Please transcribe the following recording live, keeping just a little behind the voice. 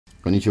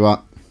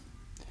Konnichiwa.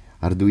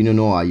 Arduino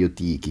no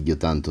IoT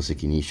Kigyotan to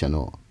Sekinisha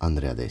no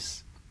ANDREA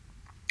desu.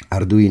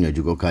 Arduino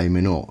 15回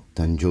目の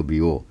誕生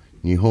日を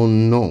日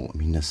本の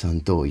皆さ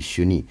んと一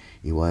緒に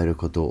祝える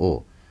こと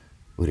を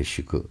嬉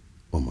しく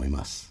思い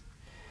ます。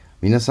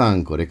皆さ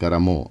んこれから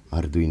も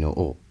Arduino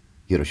を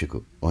よろし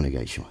くお願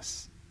いしま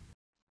す。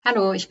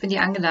Hallo, ich bin die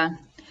Angela.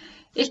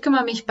 Ich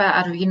kümmere mich bei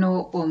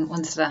Arduino um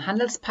unsere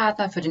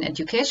Handelspartner für den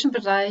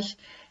Education-Bereich.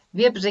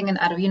 Wir bringen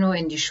Arduino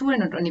in die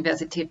Schulen und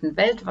Universitäten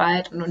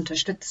weltweit und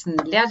unterstützen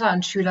Lehrer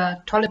und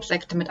Schüler, tolle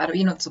Projekte mit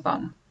Arduino zu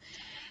bauen.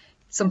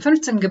 Zum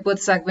 15.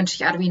 Geburtstag wünsche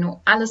ich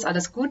Arduino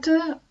alles Gute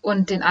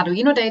und den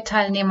Arduino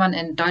Day-Teilnehmern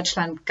in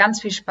Deutschland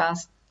ganz viel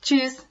Spaß.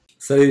 Tschüss!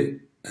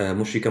 Salut,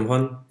 moi je suis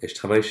Cameron et je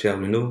travaille chez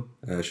Arduino.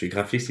 Je suis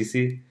graphiste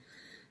ici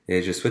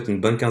et je souhaite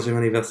une bonne 15e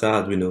anniversaire à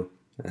Arduino.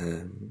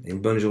 Et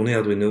une bonne journée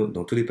Arduino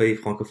dans tous les pays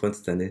francophones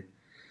cette année.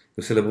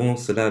 Nous célébrons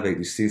cela avec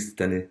du style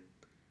cette année.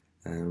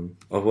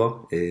 Au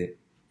revoir et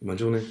bonne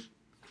journée.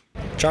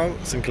 Ciao,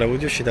 sunt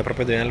Claudio și de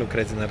aproape 2 ani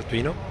lucrez în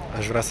Arduino.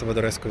 Aș vrea să vă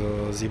doresc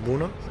o zi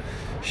bună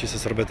și să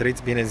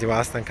sărbătoriți bine ziua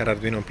asta în care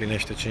Arduino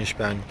împlinește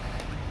 15 ani.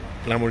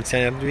 La mulți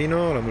ani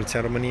Arduino, la mulți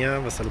ani România,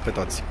 vă salut pe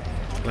toți.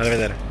 La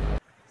revedere!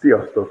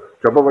 Sziasztok!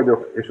 Csaba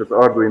vagyok, és az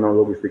Arduino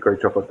logisztikai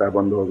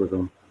csapatában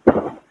dolgozom.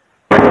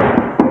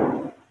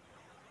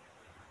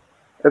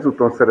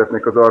 Ezúton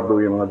szeretnék az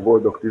Arduino-nak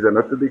boldog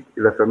 15.,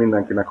 illetve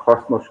mindenkinek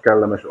hasznos,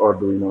 kellemes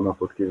Arduino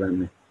napot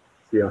kívánni.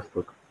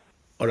 Sziasztok!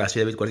 Hola,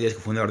 soy David Cuartielleses,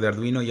 cofundador de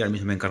Arduino y ahora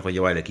mismo me encargo de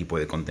llevar el equipo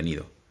de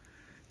contenido.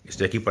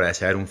 Estoy aquí para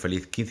desear un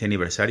feliz 15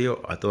 aniversario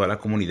a toda la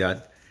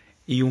comunidad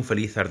y un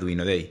feliz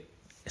Arduino Day,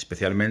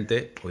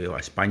 especialmente a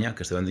España,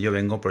 que es de donde yo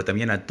vengo, pero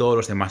también a todos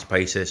los demás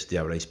países de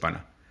habla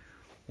hispana.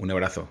 Un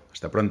abrazo,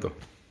 hasta pronto.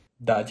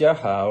 大家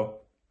好，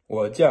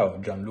我叫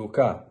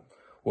GIANLUCA，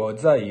我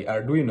在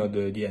Arduino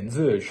的电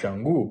子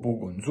商务部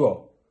工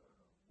作。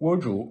我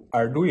祝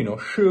Arduino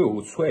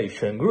 15岁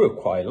生日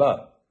快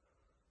乐！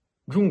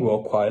中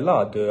国快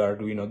乐的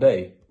Arduino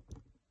Day.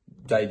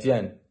 再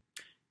见.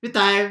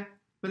 Вітаю!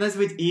 Мене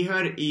звуть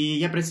Ігор, і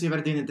я працюю в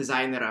Arduino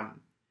дизайнером.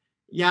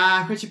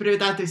 Я хочу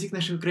привітати всіх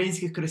наших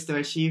українських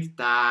користувачів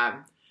та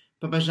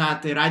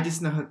побажати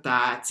радісного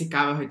та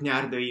цікавого дня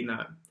Arduino.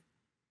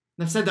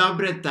 На все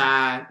добре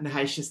та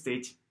нехай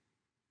щастить!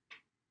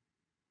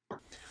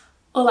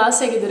 Olá,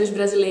 seguidores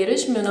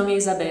brasileiros, meu nome é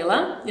Isabela,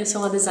 eu sou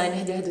uma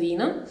designer de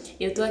Arduino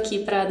e eu estou aqui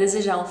para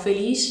desejar um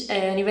feliz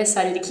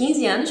aniversário de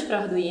 15 anos para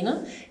o Arduino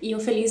e um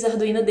feliz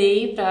Arduino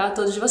Day para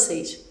todos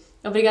vocês.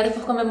 Obrigada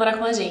por comemorar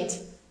com a gente.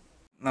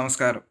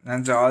 നമസ്കാരം, ഞാൻ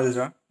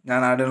ജോർജ്.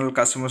 ഞാൻ ആർഡിനോയിൽ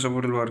കസ്റ്റമർ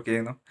സപ്പോർട്ടിൽ വർക്ക്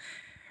ചെയ്യുന്നു.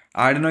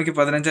 ആർഡിനോയ്ക്ക്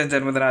 15ാം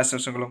ജന്മദിന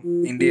ആശംസകളും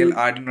ഇന്ത്യയിൽ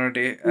ആർഡിനോ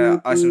ഡേ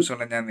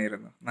ആശംസകളും ഞാൻ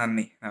നേരുന്നു.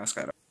 നന്ദി,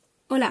 നമസ്കാരം.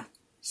 Hola,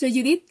 soy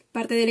Judit,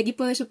 parte del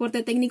equipo de soporte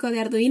técnico de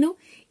Arduino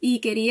y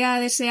quería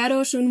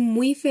desearos un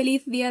muy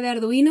feliz día de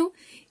Arduino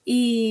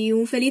y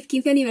un feliz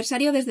 15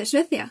 aniversario desde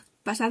Suecia.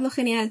 Pasadlo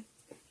genial.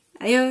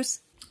 Adiós.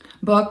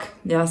 Bok,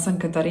 ja sam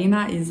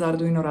Katarina i za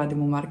Arduino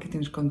radim u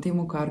marketinškom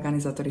timu kao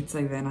organizatorica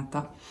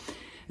evenata.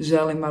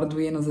 Želim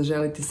Arduino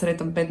zaželiti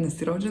sretan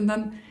 15.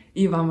 rođendan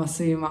i vama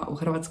svima u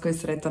Hrvatskoj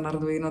sretan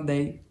Arduino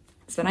Day.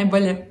 Sve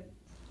najbolje!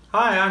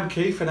 Hi, I'm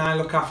Keith and I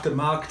look after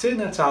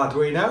marketing at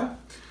Arduino.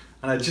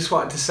 And I just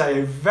wanted to say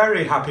a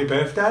very happy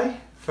birthday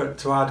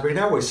to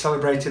Arduino. We're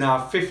celebrating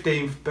our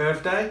 15th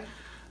birthday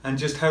and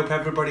just hope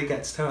everybody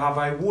gets to have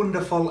a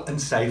wonderful and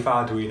safe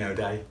Arduino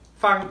day.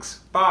 Thanks,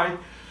 bye!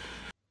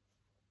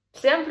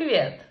 Всем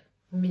привет!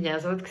 Меня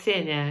зовут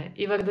Ксения,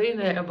 и в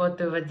Arduino я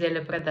работаю в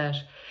отделе продаж.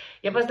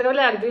 Я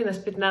поздравляю Arduino с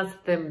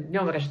 15-м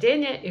днем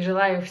рождения и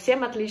желаю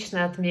всем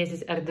отлично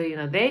отметить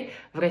Arduino Day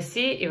в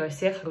России и во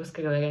всех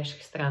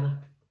русскоговорящих странах.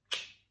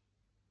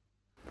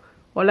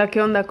 Hola,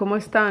 ¿qué onda? ¿Cómo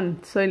están?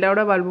 Soy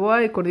Laura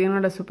BALBOA y coordino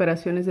las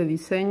operaciones de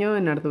diseño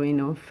en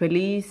Arduino.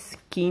 Feliz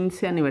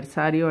 15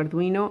 aniversario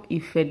Arduino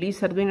y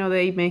feliz Arduino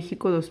Day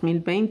México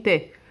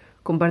 2020.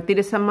 Compartir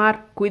es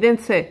amar.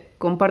 Cuídense.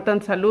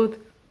 Compartan salud.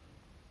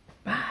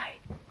 Bye.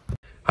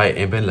 Hi,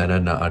 என் பேர்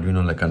லெனர்ட். நான்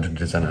ஆர்டுயினோவில் content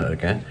designer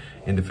இருக்கேன்.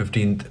 இந்த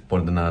 15th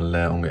பிறந்த நாளில்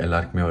உங்கள்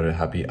எல்லாருக்குமே ஒரு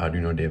ஹாப்பி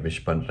ஆர்டுயினோ டே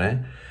விஷ் பண்ணுறேன்.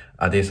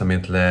 அதே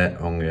சமயத்தில்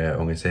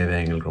உங்கள் சேவை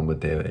எங்களுக்கு ரொம்ப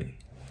தேவை.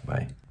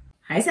 Bye.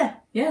 Hejsa,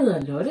 jeg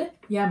hedder Lotte.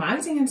 Jeg er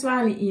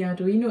marketingansvarlig i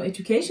Arduino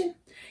Education.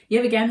 Jeg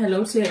vil gerne have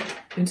lov til at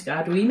ønske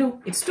Arduino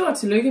et stort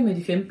tillykke med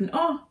de 15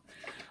 år.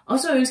 Og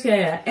så ønsker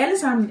jeg jer alle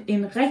sammen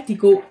en rigtig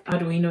god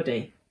Arduino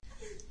Day.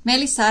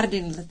 Melissa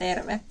Ardinilta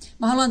terve.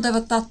 Mä haluan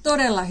toivottaa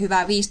todella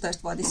hyvää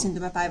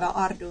 15-vuotissyntymäpäivää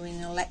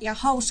Arduinolle ja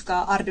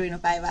hauskaa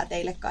Arduino-päivää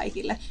teille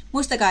kaikille.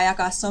 Muistakaa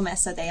jakaa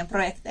somessa teidän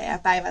projekteja ja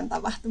päivän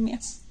tapahtumia.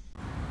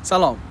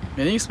 Salom,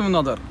 mening ismim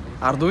Nodir.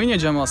 Arduino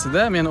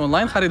jamoasida men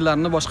onlayn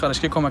xaridlarni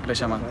boshqarishga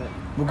ko'maklashaman.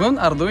 Bugun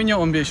Arduino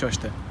 15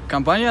 yoshda.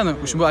 Kompaniyani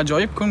ushbu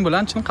ajoyib kun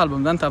bilan chin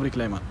qalbimdan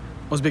tabriklayman.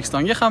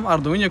 O'zbekistonga ham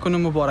Arduino kuni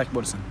muborak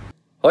bo'lsin.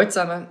 Hallo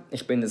zusammen,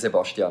 ich bin der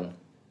Sebastian.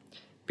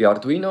 Bei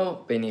Arduino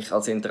bin ich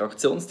als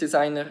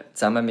Interaktionsdesigner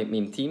zusammen mit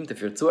meinem Team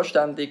dafür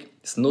zuständig,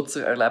 das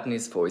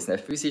Nutzererlebnis von unseren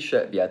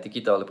physischen wie auch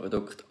digitalen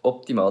Produkten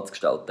optimal zu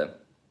gestalten.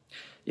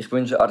 Ich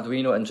wünsche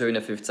Arduino einen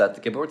schönen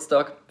 15.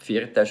 Geburtstag,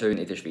 feiert den schön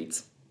in der Schweiz.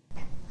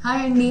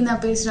 Hi అండి, నా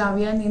పేరు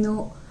శ్రావ్య. నేను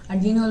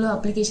అర్డుయినోలో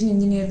అప్లికేషన్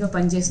ఇంజనీర్గా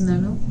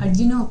పనిచేస్తున్నాను.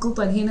 అర్డుయినోకు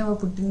 15వ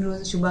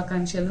పుట్టినరోజు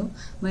శుభాకాంక్షలు.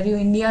 మరియు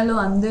ఇండియాలో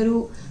అందరూ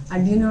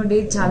అర్డుయినో డే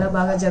చాలా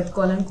బాగా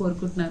జరుపుకోవాలని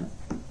కోరుకుంటున్నాను.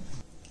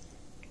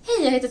 Hej,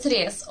 jag heter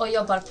Therese och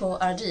jobbar på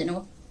Arduino.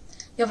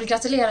 Jag vill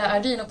gratulera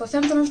Arduino på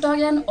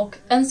 15-årsdagen och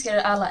önskar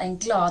er alla en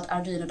glad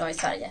Arduino-dag i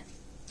Sverige.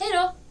 Hej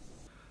då!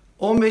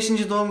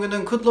 15. doğum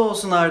günün kutlu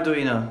olsun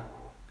Arduino.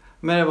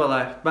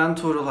 Merhabalar, ben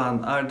Tuğrulhan.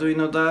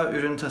 Arduino'da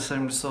ürün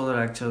tasarımcısı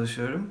olarak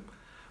çalışıyorum.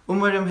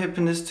 Umarım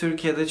hepiniz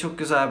Türkiye'de çok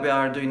güzel bir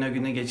Arduino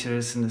günü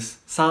geçirirsiniz.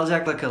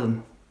 Sağlıcakla kalın.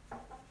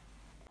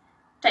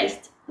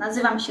 Cześć,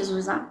 nazywam się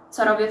Zuza.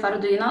 Co robię w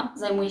Arduino?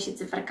 Zajmuję się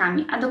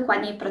cyferkami, a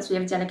dokładniej pracuję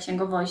w dziale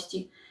księgowości.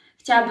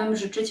 Chciałabym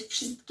życzyć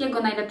wszystkiego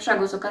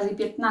najlepszego z okazji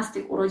 15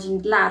 urodzin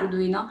dla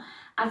Arduino,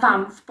 a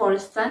Wam w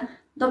Polsce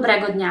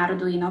dobrego dnia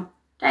Arduino.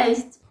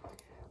 Cześć!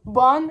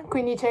 Buon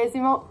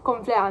 15°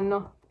 compleanno!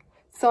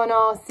 Sono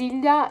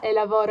Silvia e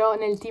lavoro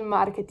nel team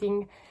marketing.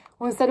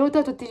 Un saluto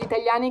a tutti gli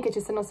italiani che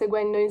ci stanno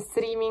seguendo in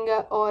streaming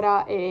ora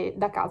e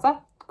da casa,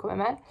 come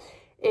me,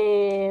 e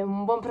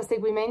un buon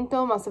proseguimento,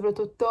 ma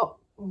soprattutto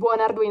buon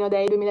Arduino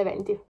Day 2020.